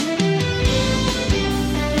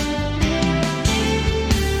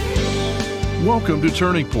Welcome to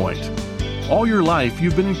Turning Point. All your life,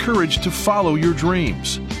 you've been encouraged to follow your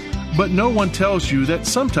dreams. But no one tells you that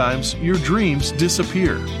sometimes your dreams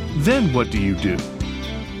disappear. Then what do?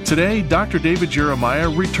 Today, Dr. David Jeremiah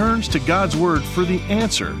returns to God's Word for the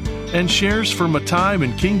answer and shares from a time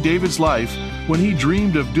in King David's life when he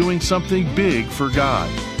dreamed of doing something big for God.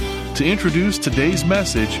 To introduce today's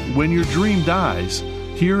message, When Your Dream Dies,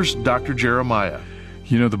 here's Dr. Jeremiah.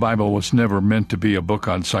 You know, the Bible was never meant to be a book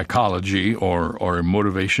on psychology or a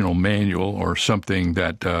motivational manual or something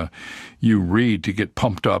that you read to get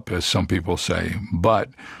pumped up, as some people say. But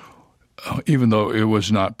even though it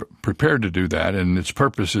was not prepared to do that, and its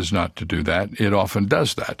purpose is not to do that, it often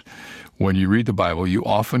does that. When you read the Bible, you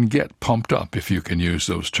often get pumped up, if you can use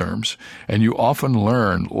those terms, and you often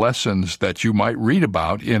learn lessons that you might read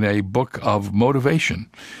about in a book of motivation.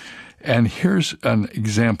 And here's an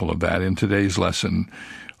example of that in today's lesson,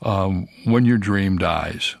 When Your Dream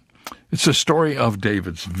Dies. It's a story of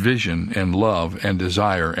David's vision and love and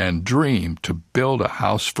desire and dream to build a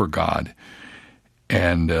house for God.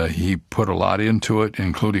 And he put a lot into it,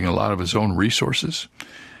 including a lot of his own resources,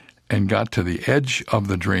 and got to the edge of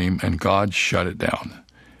the dream, and God shut it down.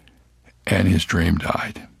 And his dream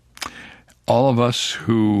died. All of us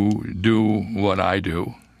who do what I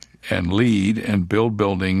do, and lead and build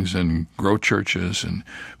buildings and grow churches and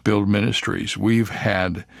build ministries, we've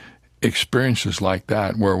had experiences like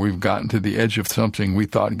that where we've gotten to the edge of something we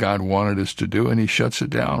thought God wanted us to do, and he shuts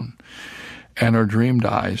it down. And our dream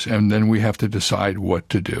dies, and then we have to decide what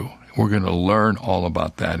to do. We're going to learn all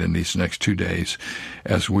about that in these next 2 days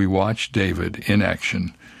as we watch David in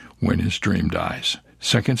action when his dream dies.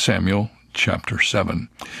 2 Samuel chapter 7.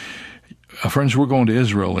 Friends, we're going to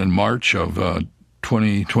Israel in March of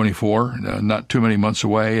 2024, not too many months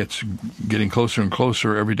away. It's getting closer and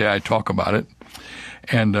closer. Every day I talk about it.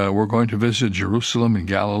 And we're going to visit Jerusalem and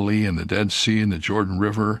Galilee and the Dead Sea and the Jordan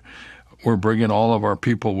River. We're bringing all of our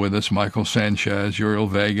people with us, Michael Sanchez, Uriel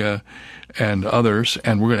Vega, and others,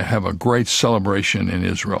 and we're going to have a great celebration in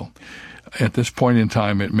Israel. At this point in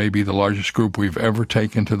time, it may be the largest group we've ever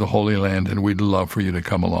taken to the Holy Land, and we'd love for you to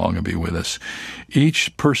come along and be with us.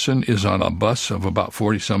 Each person is on a bus of about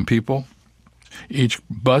 40-some people. Each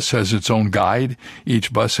bus has its own guide.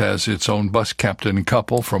 Each bus has its own bus captain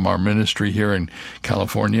couple from our ministry here in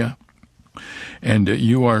California. And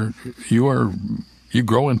you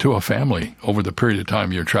grow into a family over the period of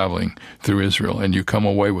time you're traveling through Israel, and you come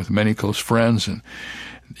away with many close friends, and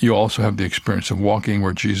you also have the experience of walking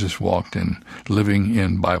where Jesus walked and living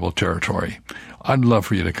in Bible territory. I'd love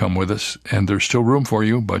for you to come with us, and there's still room for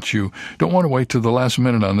you, but you don't want to wait till the last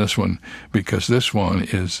minute on this one, because this one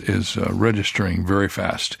is registering very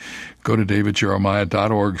fast. Go to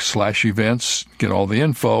davidjeremiah.org/events, get all the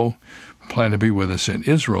info, plan to be with us in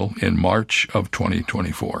Israel in March of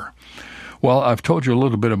 2024. Well, I've told you a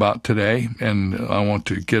little bit about today, and I want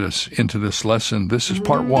to get us into this lesson. This is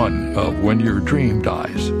part 1 of When Your Dream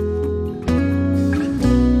Dies.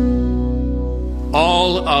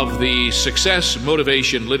 All of the success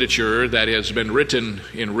motivation literature that has been written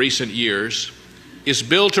in recent years is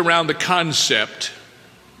built around the concept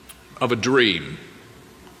of a dream.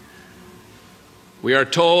 We are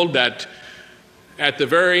told that at the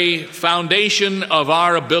very foundation of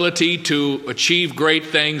our ability to achieve great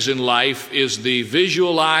things in life is the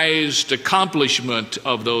visualized accomplishment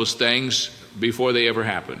of those things before they ever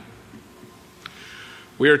happen.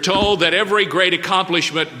 We are told that every great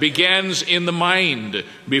accomplishment begins in the mind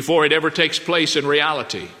before it ever takes place in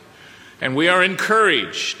reality. And we are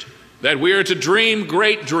encouraged that we are to dream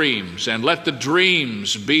great dreams and let the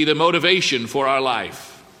dreams be the motivation for our life.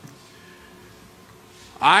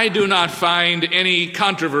 I do not find any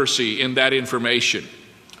controversy in that information.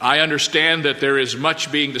 I understand that there is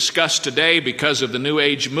much being discussed today because of the New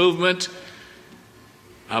Age movement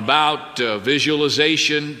about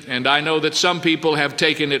visualization, and I know that some people have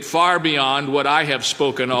taken it far beyond what I have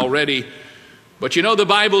spoken already. But you know, the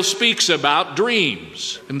Bible speaks about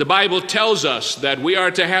dreams, and the Bible tells us that we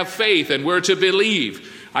are to have faith and we're to believe.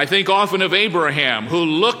 I think often of Abraham, who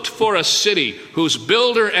looked for a city whose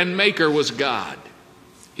builder and maker was God.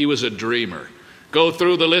 He was a dreamer. Go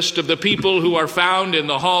through the list of the people who are found in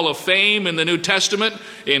the Hall of Fame in the New Testament,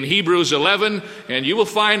 in Hebrews 11, and you will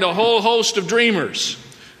find a whole host of dreamers.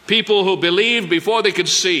 People who believed before they could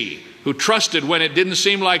see, who trusted when it didn't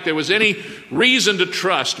seem like there was any reason to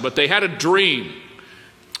trust, but they had a dream.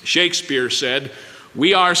 Shakespeare said,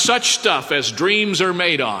 "We are such stuff as dreams are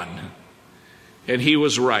made on." And he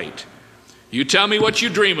was right. You tell me what you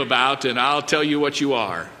dream about, and I'll tell you what you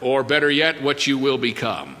are, or better yet, what you will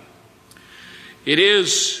become. It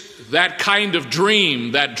is that kind of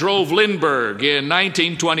dream that drove Lindbergh in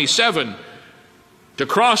 1927 to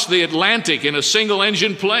cross the Atlantic in a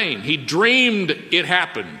single-engine plane. He dreamed it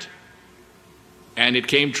happened, and it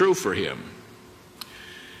came true for him.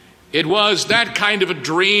 It was that kind of a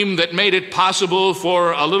dream that made it possible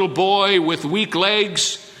for a little boy with weak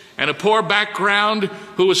legs and a poor background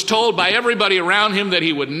who was told by everybody around him that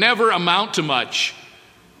he would never amount to much.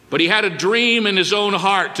 But he had a dream in his own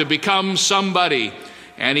heart to become somebody,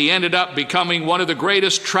 and he ended up becoming one of the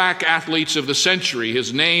greatest track athletes of the century.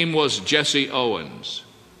 His name was Jesse Owens.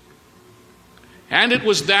 And it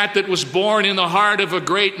was that was born in the heart of a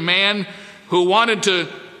great man who wanted to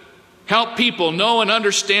help people know and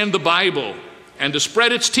understand the Bible and to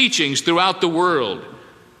spread its teachings throughout the world.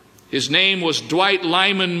 His name was Dwight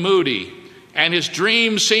Lyman Moody, and his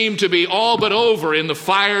dream seemed to be all but over in the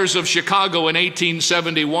fires of Chicago in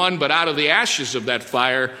 1871, but out of the ashes of that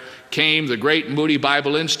fire came the great Moody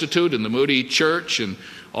Bible Institute and the Moody Church, and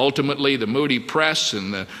ultimately the Moody Press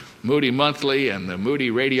and the Moody Monthly and the Moody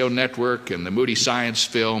Radio Network and the Moody Science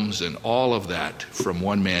Films, and all of that from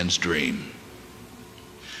one man's dream.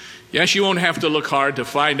 Yes, you won't have to look hard to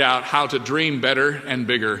find out how to dream better and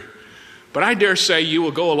bigger, but I dare say you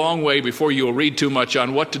will go a long way before you will read too much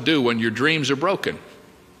on what to do when your dreams are broken.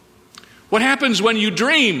 What happens when you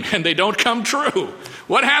dream and they don't come true?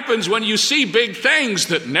 What happens when you see big things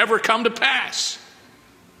that never come to pass?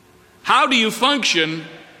 How do you function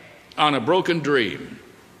on a broken dream?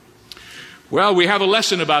 Well, we have a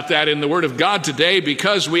lesson about that in the Word of God today,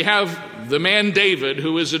 because we have the man David,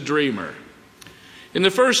 who is a dreamer. In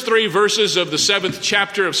the first 3 verses of the 7th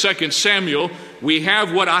chapter of 2 Samuel, we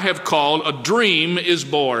have what I have called a dream is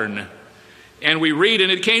born. And we read, "And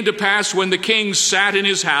it came to pass when the king sat in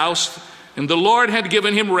his house, and the Lord had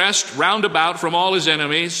given him rest round about from all his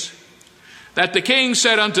enemies, that the king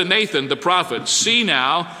said unto Nathan the prophet, See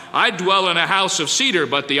now, I dwell in a house of cedar,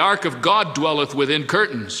 but the ark of God dwelleth within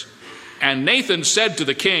curtains. And Nathan said to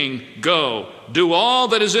the king, Go, do all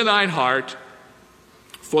that is in thine heart,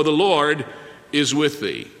 for the Lord is with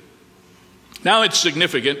thee." Now it's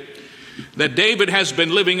significant that David has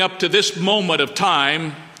been living up to this moment of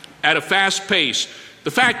time at a fast pace.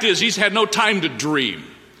 The fact is, he's had no time to dream.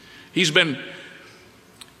 He's been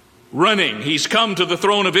running. He's come to the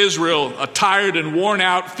throne of Israel a tired and worn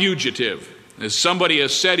out fugitive. As somebody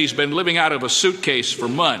has said, he's been living out of a suitcase for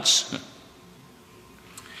months.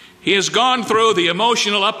 He has gone through the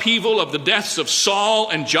emotional upheaval of the deaths of Saul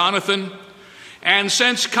and Jonathan. And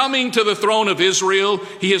since coming to the throne of Israel,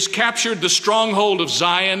 he has captured the stronghold of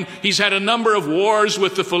Zion. He's had a number of wars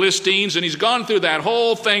with the Philistines, and he's gone through that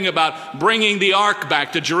whole thing about bringing the ark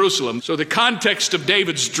back to Jerusalem. So the context of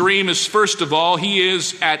David's dream is, first of all, he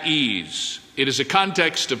is at ease. It is a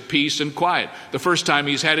context of peace and quiet. The first time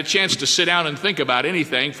he's had a chance to sit down and think about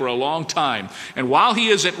anything for a long time. And while he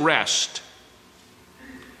is at rest,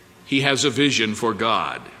 he has a vision for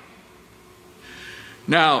God.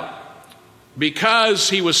 Now, because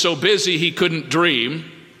he was so busy he couldn't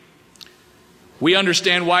dream, we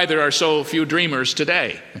understand why there are so few dreamers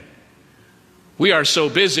today. We are so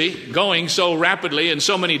busy, going so rapidly in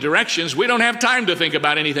so many directions, we don't have time to think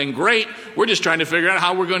about anything great. We're just trying to figure out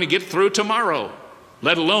how we're going to get through tomorrow,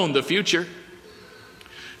 let alone the future.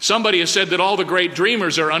 Somebody has said that all the great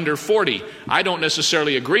dreamers are under 40. I don't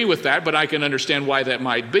necessarily agree with that, but I can understand why that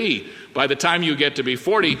might be. By the time you get to be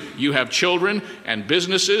 40, you have children and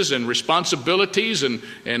businesses and responsibilities and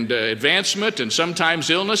advancement and sometimes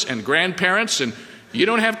illness and grandparents, and you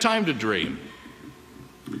don't have time to dream.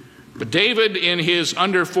 But David, in his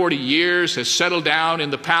under 40 years, has settled down in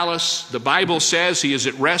the palace. The Bible says he is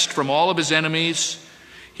at rest from all of his enemies.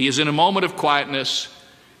 He is in a moment of quietness,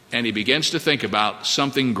 and he begins to think about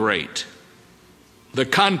something great. The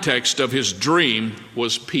context of his dream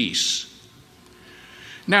was peace.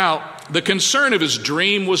 Now, the concern of his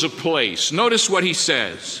dream was a place. Notice what he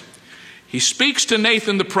says. He speaks to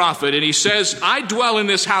Nathan the prophet, and he says, I dwell in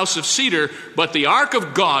this house of cedar, but the ark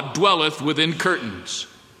of God dwelleth within curtains.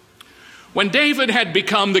 When David had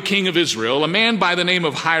become the king of Israel, a man by the name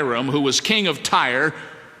of Hiram, who was king of Tyre,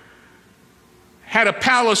 had a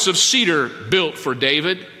palace of cedar built for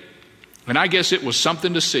David, and I guess it was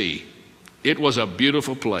something to see. It was a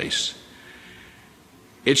beautiful place.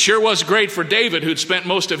 It sure was great for David, who'd spent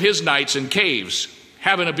most of his nights in caves.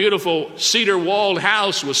 Having a beautiful cedar-walled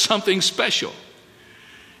house was something special.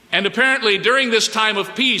 And apparently during this time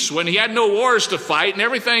of peace, when he had no wars to fight and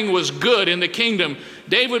everything was good in the kingdom,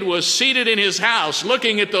 David was seated in his house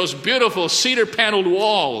looking at those beautiful cedar-paneled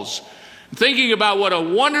walls, thinking about what a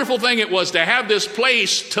wonderful thing it was to have this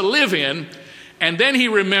place to live in. And then he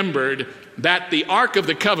remembered that the Ark of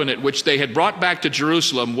the Covenant, which they had brought back to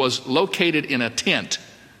Jerusalem, was located in a tent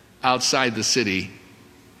outside the city.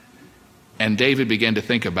 And David began to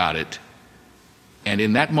think about it. And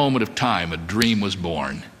in that moment of time, a dream was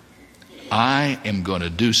born. I am going to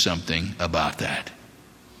do something about that.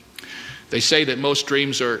 They say that most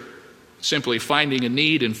dreams are simply finding a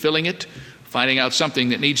need and filling it, finding out something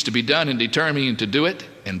that needs to be done and determining to do it.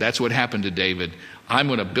 And that's what happened to David. I'm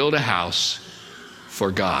going to build a house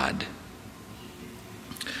for God.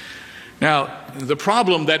 Now, the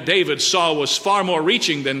problem that David saw was far more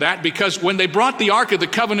reaching than that, because when they brought the Ark of the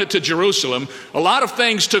Covenant to Jerusalem, a lot of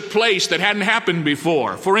things took place that hadn't happened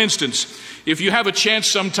before. For instance, if you have a chance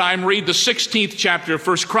sometime, read the 16th chapter of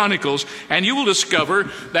 1 Chronicles, and you will discover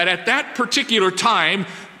that at that particular time,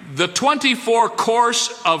 the 24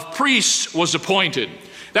 course of priests was appointed.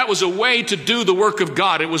 That was a way to do the work of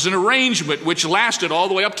God. It was an arrangement which lasted all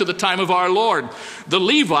the way up to the time of our Lord. The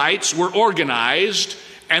Levites were organized,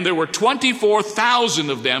 and there were 24,000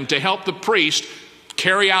 of them to help the priest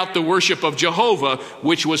carry out the worship of Jehovah,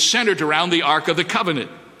 which was centered around the Ark of the Covenant.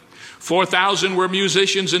 4,000 were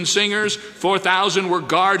musicians and singers, 4,000 were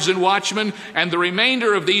guards and watchmen, and the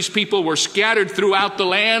remainder of these people were scattered throughout the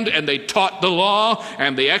land, and they taught the law,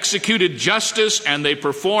 and they executed justice, and they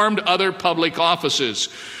performed other public offices.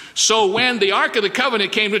 So when the Ark of the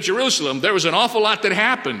Covenant came to Jerusalem, there was an awful lot that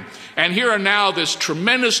happened. And here are now this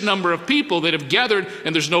tremendous number of people that have gathered,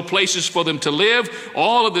 and there's no places for them to live.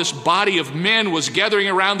 All of this body of men was gathering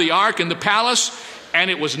around the Ark in the palace,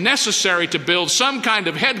 and it was necessary to build some kind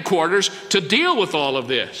of headquarters to deal with all of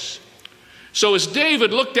this. So as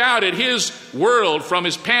David looked out at his world from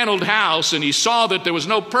his paneled house, and he saw that there was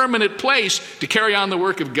no permanent place to carry on the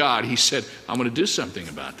work of God, he said, I'm going to do something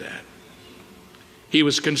about that. He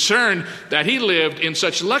was concerned that he lived in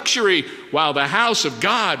such luxury while the house of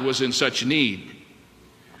God was in such need.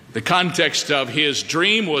 The context of his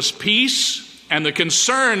dream was peace, and the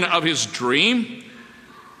concern of his dream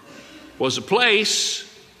was a place.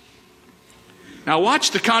 Now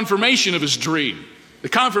watch the confirmation of his dream. The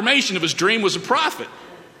confirmation of his dream was a prophet.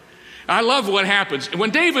 I love what happens.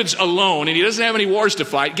 When David's alone and he doesn't have any wars to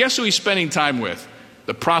fight, guess who he's spending time with?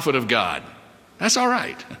 The prophet of God. That's all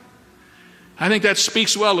right. I think that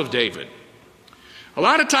speaks well of David. A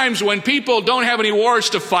lot of times when people don't have any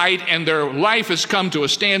wars to fight and their life has come to a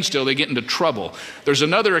standstill, they get into trouble. There's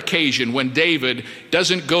another occasion when David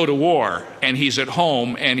doesn't go to war and he's at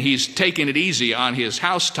home and he's taking it easy on his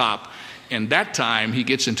housetop, and that time he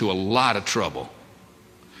gets into a lot of trouble.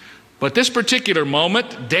 But this particular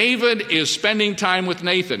moment, David is spending time with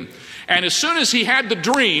Nathan. And as soon as he had the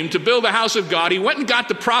dream to build the house of God, he went and got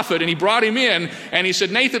the prophet and he brought him in and he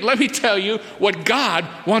said, Nathan, let me tell you what God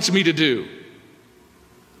wants me to do.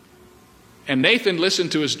 And Nathan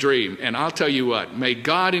listened to his dream, and I'll tell you what, may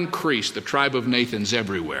God increase the tribe of Nathans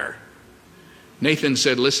everywhere. Nathan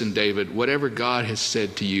said, listen, David, whatever God has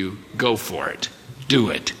said to you, go for it. Do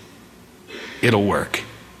it. It'll work.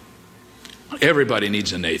 Everybody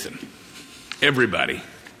needs a Nathan. Everybody.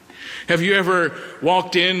 Have you ever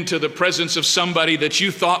walked into the presence of somebody that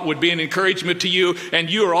you thought would be an encouragement to you, and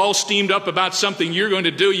you are all steamed up about something you're going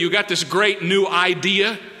to do? You got this great new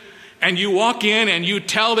idea, and you walk in and you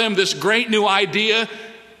tell them this great new idea,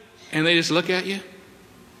 and they just look at you.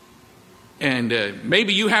 And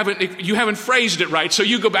maybe you haven't phrased it right, so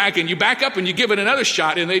you go back and you back up and you give it another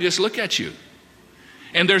shot, and they just look at you.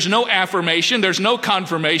 And there's no affirmation, there's no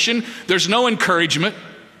confirmation, there's no encouragement.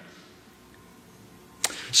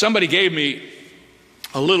 Somebody gave me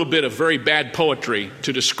a little bit of very bad poetry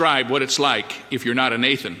to describe what it's like if you're not a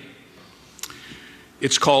Nathan.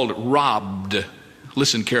 It's called robbed.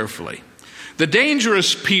 Listen carefully. The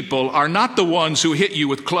dangerous people are not the ones who hit you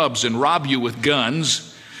with clubs and rob you with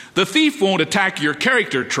guns. The thief won't attack your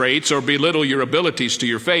character traits or belittle your abilities to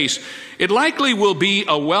your face. It likely will be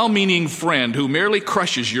a well-meaning friend who merely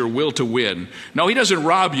crushes your will to win. No, he doesn't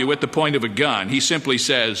rob you at the point of a gun. He simply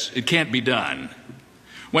says, it can't be done.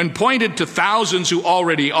 When pointed to thousands who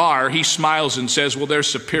already are, he smiles and says, well, they're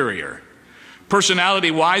superior.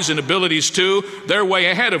 Personality-wise and abilities too, they're way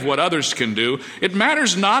ahead of what others can do. It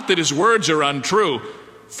matters not that his words are untrue,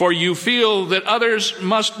 for you feel that others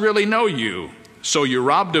must really know you. So you're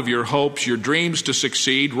robbed of your hopes, your dreams to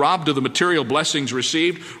succeed, robbed of the material blessings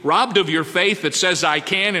received, robbed of your faith that says I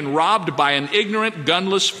can, and robbed by an ignorant,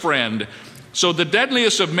 gunless friend. So the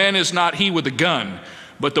deadliest of men is not he with a gun,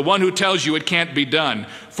 but the one who tells you it can't be done.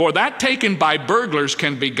 For that taken by burglars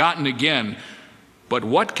can be gotten again. But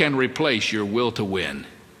what can replace your will to win?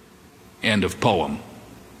 End of poem.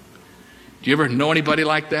 Do you ever know anybody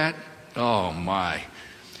like that? Oh my.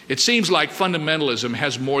 It seems like fundamentalism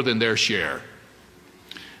has more than their share.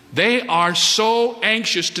 They are so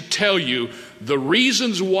anxious to tell you the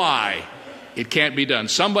reasons why It can't be done.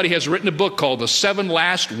 Somebody has written a book called The 7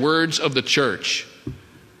 Last Words of the Church.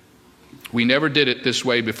 We never did it this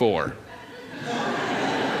way before.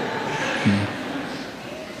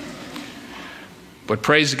 But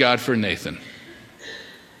praise God for Nathan.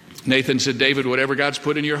 Nathan said, David, whatever God's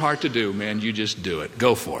put in your heart to do, man, you just do it.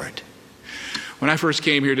 Go for it. When I first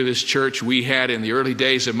came here to this church, we had in the early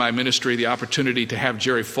days of my ministry the opportunity to have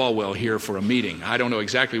Jerry Falwell here for a meeting. I don't know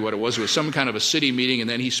exactly what it was. It was some kind of a city meeting, and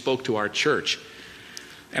then he spoke to our church.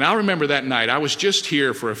 And I remember that night, I was just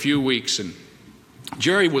here for a few weeks, and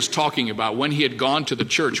Jerry was talking about when he had gone to the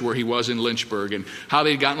church where he was in Lynchburg and how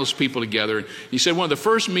they'd gotten those people together. And he said one of the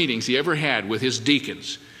first meetings he ever had with his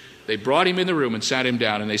deacons, they brought him in the room and sat him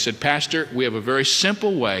down, and they said, Pastor, we have a very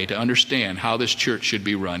simple way to understand how this church should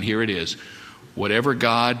be run. Here it is. Whatever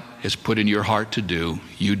God has put in your heart to do,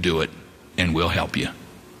 you do it, and we'll help you.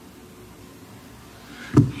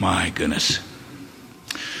 My goodness.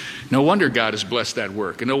 No wonder God has blessed that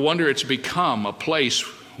work, and no wonder it's become a place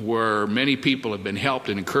where many people have been helped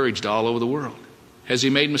and encouraged all over the world. Has he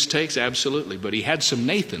made mistakes? Absolutely. But he had some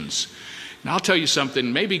Nathans. And I'll tell you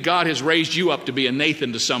something, maybe God has raised you up to be a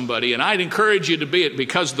Nathan to somebody, and I'd encourage you to be it,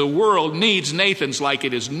 because the world needs Nathans like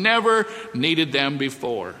it has never needed them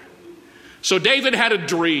before. So David had a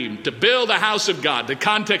dream to build a house of God. The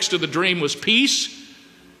context of the dream was peace.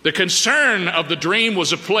 The concern of the dream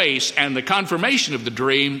was a place, and the confirmation of the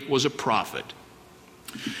dream was a prophet.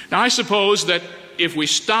 Now I suppose that if we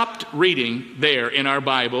stopped reading there in our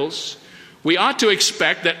Bibles, we ought to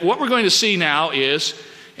expect that what we're going to see now is,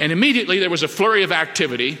 and immediately there was a flurry of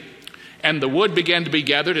activity, and the wood began to be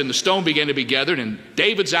gathered, and the stone began to be gathered, and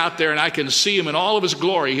David's out there, and I can see him in all of his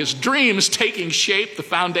glory. His dream is taking shape. The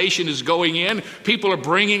foundation is going in. People are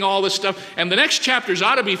bringing all this stuff. And the next chapters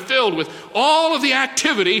ought to be filled with all of the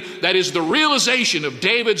activity that is the realization of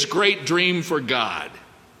David's great dream for God.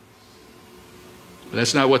 But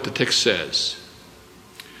that's not what the text says.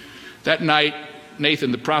 That night,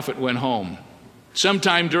 Nathan the prophet went home.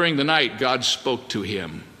 Sometime during the night, God spoke to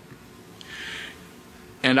him.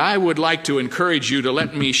 And I would like to encourage you to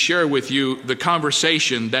let me share with you the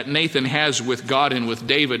conversation that Nathan has with God and with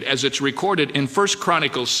David as it's recorded in 1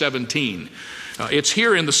 Chronicles 17. It's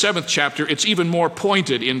here in the 7th chapter. It's even more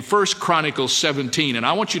pointed in 1 Chronicles 17. And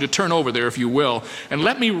I want you to turn over there, if you will, and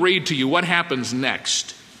let me read to you what happens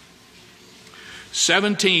next.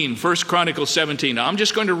 1 Chronicles 17. Now, I'm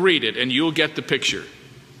just going to read it, and you'll get the picture.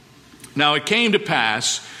 Now it came to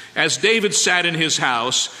pass, as David sat in his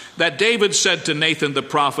house, that David said to Nathan the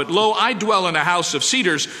prophet, Lo, I dwell in a house of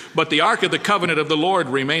cedars, but the ark of the covenant of the Lord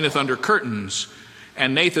remaineth under curtains.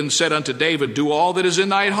 And Nathan said unto David, Do all that is in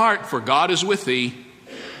thine heart, for God is with thee.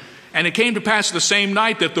 And it came to pass the same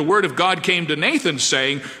night that the word of God came to Nathan,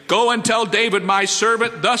 saying, Go and tell David my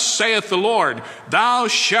servant, Thus saith the Lord, Thou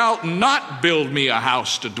shalt not build me a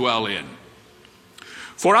house to dwell in.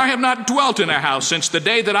 For I have not dwelt in a house since the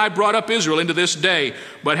day that I brought up Israel into this day,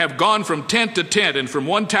 but have gone from tent to tent, and from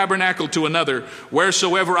one tabernacle to another.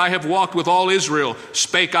 Wheresoever I have walked with all Israel,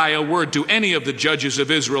 spake I a word to any of the judges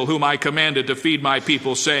of Israel, whom I commanded to feed my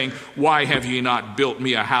people, saying, Why have ye not built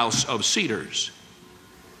me a house of cedars?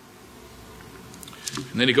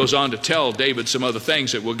 And then he goes on to tell David some other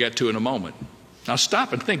things that we'll get to in a moment. Now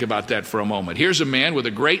stop and think about that for a moment. Here's a man with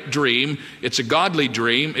a great dream. It's a godly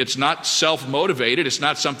dream. It's not self-motivated. It's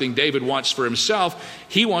not something David wants for himself.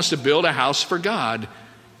 He wants to build a house for God,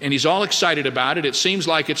 and he's all excited about it. It seems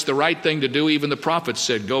like it's the right thing to do. Even the prophet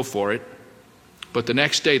said, Go for it. But the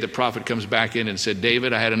next day the prophet comes back in and said,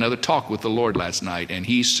 David, I had another talk with the Lord last night, and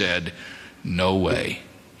he said, No way.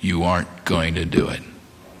 You aren't going to do it.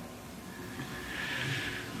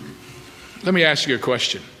 Let me ask you a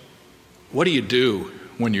question. What do you do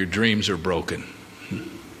when your dreams are broken?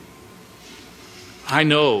 I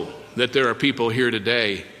know that there are people here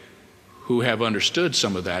today who have understood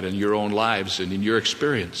some of that in your own lives and in your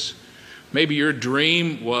experience. Maybe your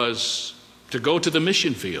dream was to go to the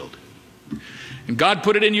mission field. And God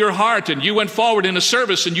put it in your heart, and you went forward in a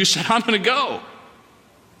service and you said, I'm going to go.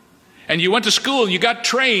 And you went to school and you got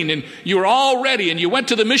trained and you were all ready, and you went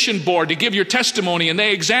to the mission board to give your testimony, and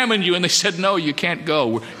they examined you and they said, No, you can't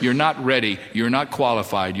go. You're not ready. You're not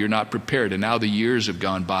qualified. You're not prepared. And now the years have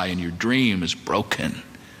gone by and your dream is broken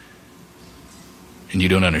and you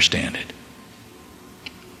don't understand it.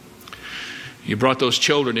 You brought those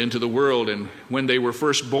children into the world, and when they were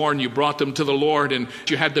first born, you brought them to the Lord, and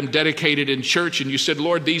you had them dedicated in church, and you said,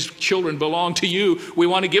 Lord, these children belong to you. We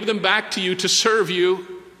want to give them back to you to serve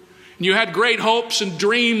you. You had great hopes and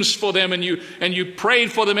dreams for them, and you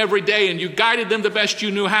prayed for them every day, and you guided them the best you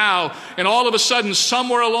knew how. And all of a sudden,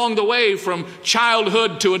 somewhere along the way, from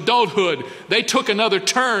childhood to adulthood, they took another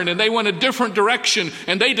turn, and they went a different direction,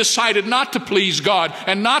 and they decided not to please God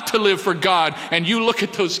and not to live for God. And you look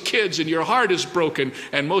at those kids, and your heart is broken,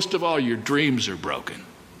 and most of all, your dreams are broken.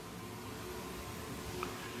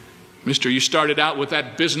 Mister, you started out with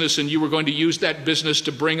that business, and you were going to use that business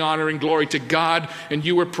to bring honor and glory to God, and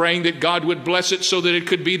you were praying that God would bless it so that it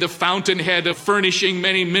could be the fountainhead of furnishing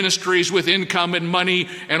many ministries with income and money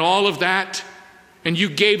and all of that. And you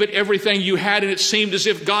gave it everything you had, and it seemed as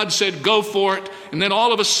if God said, go for it. And then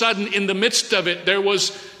all of a sudden, in the midst of it, there was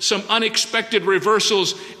some unexpected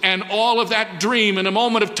reversals, and all of that dream in a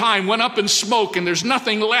moment of time went up in smoke, and there's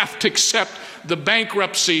nothing left except the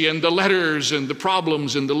bankruptcy and the letters and the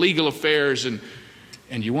problems and the legal affairs. And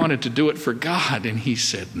you wanted to do it for God, and he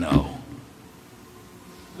said no.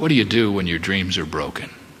 What do you do when your dreams are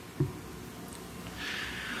broken?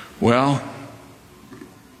 Well,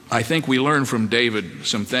 I think we learn from David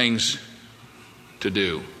some things to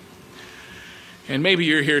do. And maybe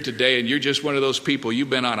you're here today and you're just one of those people, you've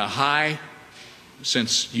been on a high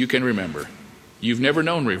since you can remember. You've never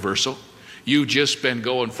known reversal. You've just been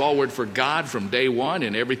going forward for God from day one,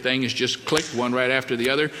 and everything is just clicked one right after the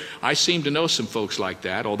other. I seem to know some folks like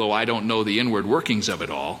that, although I don't know the inward workings of it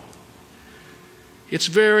all. It's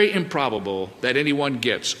very improbable that anyone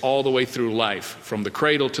gets all the way through life, from the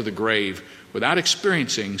cradle to the grave, without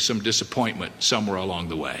experiencing some disappointment somewhere along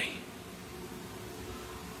the way.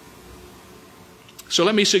 So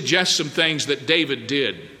let me suggest some things that David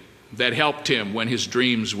did that helped him when his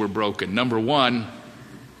dreams were broken. Number one,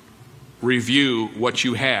 review what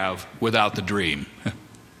you have without the dream.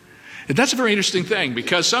 And that's a very interesting thing,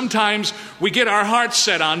 because sometimes we get our hearts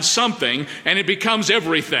set on something and it becomes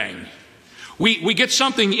everything. We get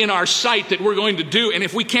something in our sight that we're going to do, and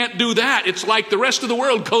if we can't do that, it's like the rest of the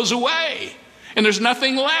world goes away and there's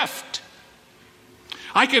nothing left.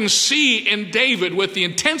 I can see in David, with the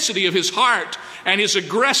intensity of his heart and his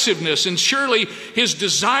aggressiveness and surely his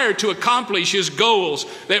desire to accomplish his goals,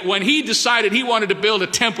 that when he decided he wanted to build a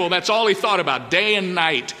temple, that's all he thought about, day and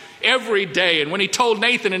night, every day. And when he told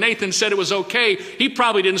Nathan, and Nathan said it was okay, he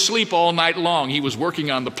probably didn't sleep all night long. He was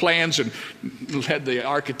working on the plans and had the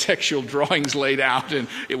architectural drawings laid out, and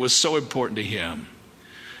it was so important to him.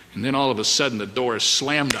 And then all of a sudden the door is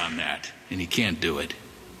slammed on that, and he can't do it.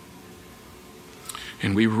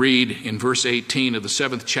 And we read in verse 18 of the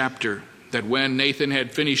 7th chapter that when Nathan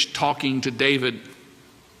had finished talking to David,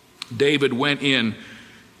 David went in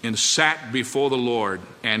and sat before the Lord,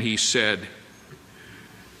 and he said,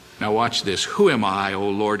 now watch this, who am I, O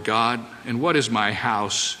Lord God, and what is my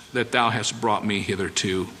house that thou hast brought me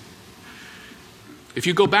hitherto? If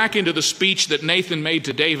you go back into the speech that Nathan made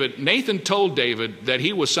to David, Nathan told David that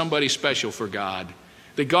he was somebody special for God,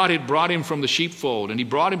 that God had brought him from the sheepfold, and he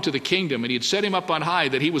brought him to the kingdom, and he had set him up on high,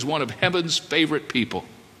 that he was one of heaven's favorite people.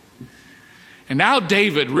 And now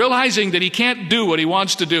David, realizing that he can't do what he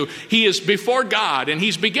wants to do, he is before God, and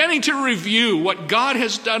he's beginning to review what God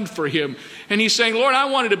has done for him. And he's saying, Lord, I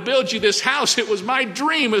wanted to build you this house. It was my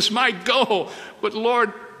dream. It was my goal. But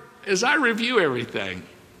Lord, as I review everything,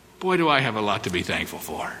 boy, do I have a lot to be thankful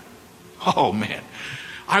for. Oh, man.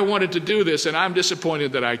 I wanted to do this, and I'm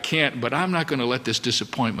disappointed that I can't, but I'm not going to let this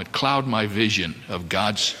disappointment cloud my vision of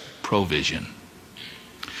God's provision.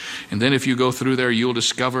 And then if you go through there, you'll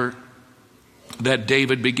discover that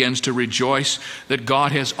David begins to rejoice that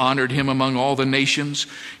God has honored him among all the nations.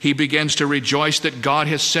 He begins to rejoice that God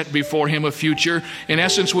has set before him a future. In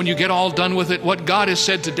essence, when you get all done with it, what God has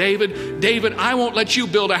said to David, David, I won't let you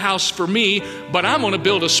build a house for me, but I'm going to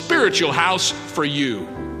build a spiritual house for you.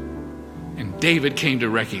 And David came to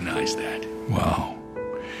recognize that. Wow.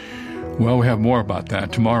 Well, we have more about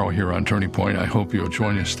that tomorrow here on Turning Point. I hope you'll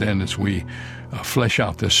join us then as we flesh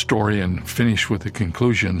out this story and finish with the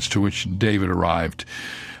conclusions to which David arrived.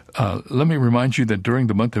 Let me remind you that during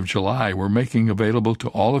the month of July, we're making available to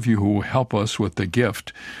all of you who help us with the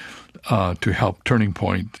gift to help Turning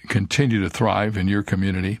Point continue to thrive in your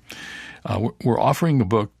community. We're offering the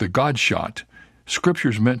book, The God Shot.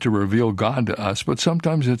 Scripture's meant to reveal God to us, but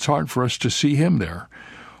sometimes it's hard for us to see Him there.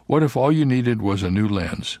 What if all you needed was a new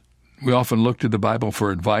lens? We often look to the Bible for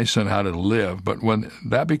advice on how to live, but when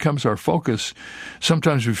that becomes our focus,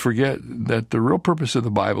 sometimes we forget that the real purpose of the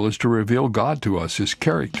Bible is to reveal God to us, His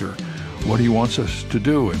character, what He wants us to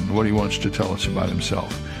do, and what He wants to tell us about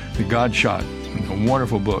Himself. The God Shot, a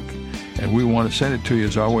wonderful book, and we want to send it to you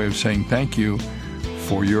as our way of saying thank you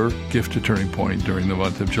for your gift to Turning Point during the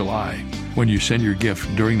month of July. When you send your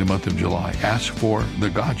gift during the month of July, ask for the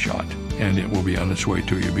God Shot, and it will be on its way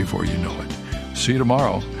to you before you know it. See you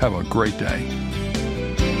tomorrow. Have a great day.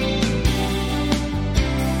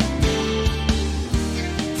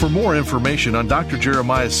 For more information on Dr.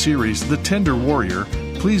 Jeremiah's series, The Tender Warrior,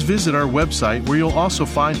 please visit our website, where you'll also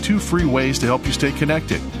find 2 free ways to help you stay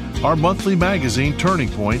connected: our monthly magazine, Turning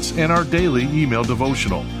Points, and our daily email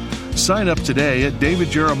devotional. Sign up today at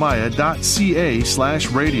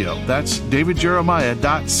davidjeremiah.ca/radio. That's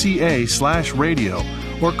davidjeremiah.ca/radio.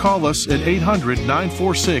 Or call us at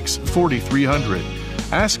 800-946-4300.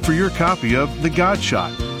 Ask for your copy of The God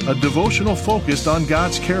Shot, a devotional focused on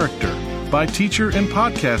God's character, by teacher and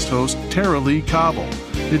podcast host Tara Lee Cobble.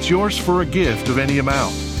 It's yours for a gift of any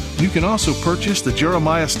amount. You can also purchase the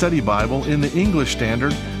Jeremiah Study Bible in the English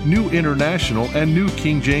Standard, New International, and New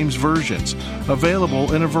King James versions,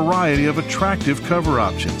 available in a variety of attractive cover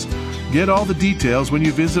options. Get all the details when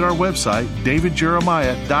you visit our website,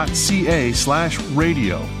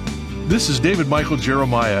 davidjeremiah.ca/radio. This is David Michael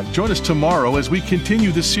Jeremiah. Join us tomorrow as we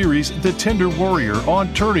continue the series, The Tender Warrior,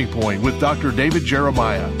 on Turning Point with Dr. David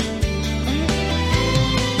Jeremiah.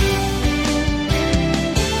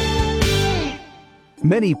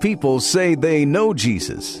 Many people say they know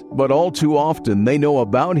Jesus, but all too often they know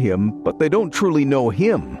about Him, but they don't truly know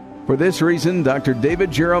Him. For this reason, Dr. David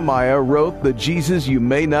Jeremiah wrote The Jesus You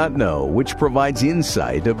May Not Know, which provides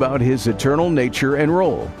insight about His eternal nature and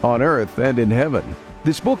role on earth and in heaven.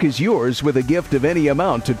 This book is yours with a gift of any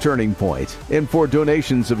amount to Turning Point. And for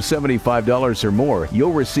donations of $75 or more,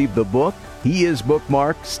 you'll receive the book, He Is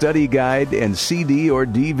Bookmark, Study Guide, and CD or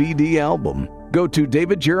DVD album. Go to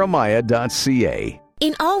davidjeremiah.ca.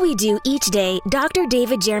 In all we do each day, Dr.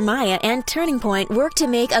 David Jeremiah and Turning Point work to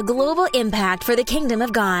make a global impact for the kingdom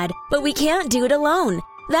of God. But we can't do it alone.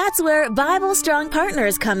 That's where Bible Strong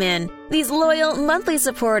Partners come in. These loyal monthly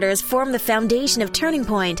supporters form the foundation of Turning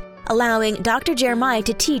Point, allowing Dr. Jeremiah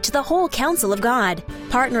to teach the whole counsel of God.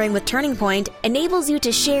 Partnering with Turning Point enables you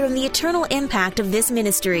to share in the eternal impact of this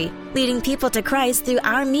ministry, leading people to Christ through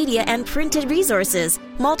our media and printed resources,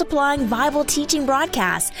 multiplying Bible teaching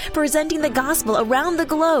broadcasts, presenting the gospel around the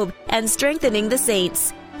globe, and strengthening the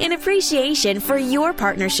saints. In appreciation for your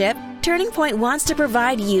partnership, Turning Point wants to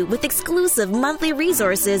provide you with exclusive monthly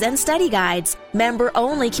resources and study guides,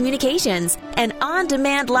 member-only communications, an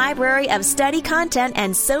on-demand library of study content,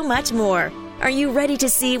 and so much more. Are you ready to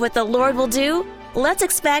see what the Lord will do? Let's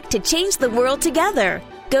expect to change the world together.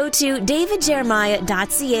 Go to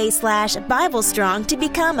davidjeremiah.ca/BibleStrong to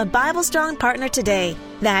become a Bible Strong partner today.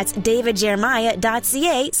 That's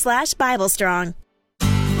davidjeremiah.ca/BibleStrong.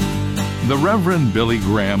 The Reverend Billy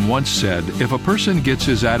Graham once said, if a person gets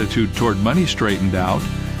his attitude toward money straightened out,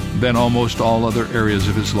 then almost all other areas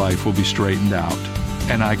of his life will be straightened out.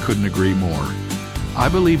 And I couldn't agree more. I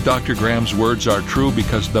believe Dr. Graham's words are true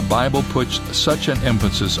because the Bible puts such an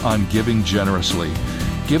emphasis on giving generously,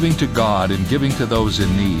 giving to God and giving to those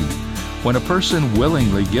in need. When a person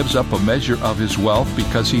willingly gives up a measure of his wealth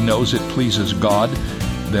because he knows it pleases God,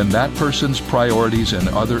 then that person's priorities in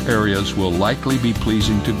other areas will likely be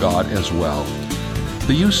pleasing to God as well.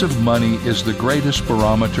 The use of money is the greatest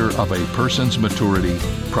barometer of a person's maturity,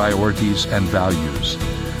 priorities, and values.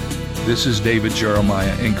 This is David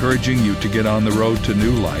Jeremiah encouraging you to get on the road to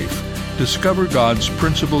new life. Discover God's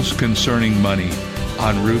principles concerning money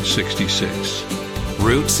on Route 66.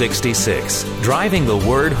 Route 66, driving the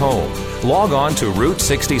word home. Log on to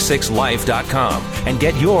Route66Life.com and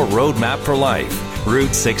get your roadmap for life.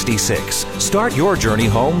 Route 66. Start your journey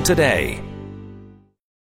home today.